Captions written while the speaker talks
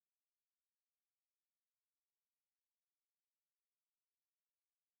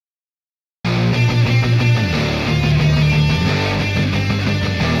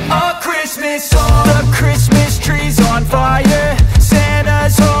Christmas song. The Christmas tree's on fire,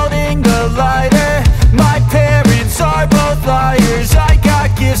 Santa's holding the lighter. My parents are both liars, I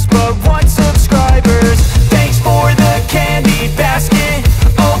got gifts but one subscribers. Thanks for the candy basket,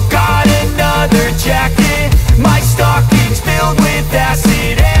 oh god, another jacket. My stocking's filled with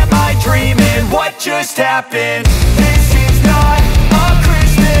acid, am I dreaming? What just happened? This is not a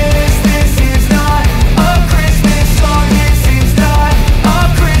Christmas, this is not a Christmas song. This is not a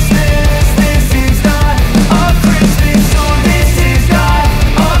Christmas, this is not a Christmas song. This is not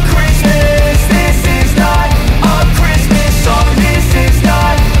a Christmas, this is not a Christmas song. This is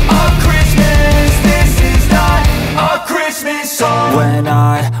not a Christmas, this is not a Christmas song. When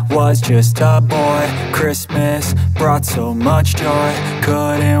I was just a boy, Christmas brought so much joy.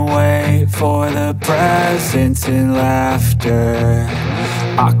 Couldn't wait for the presents and laughter.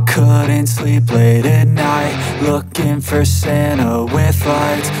 I couldn't sleep late at night, looking for Santa with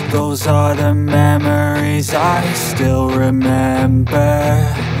lights. Those are the memories I still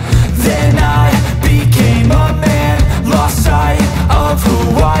remember.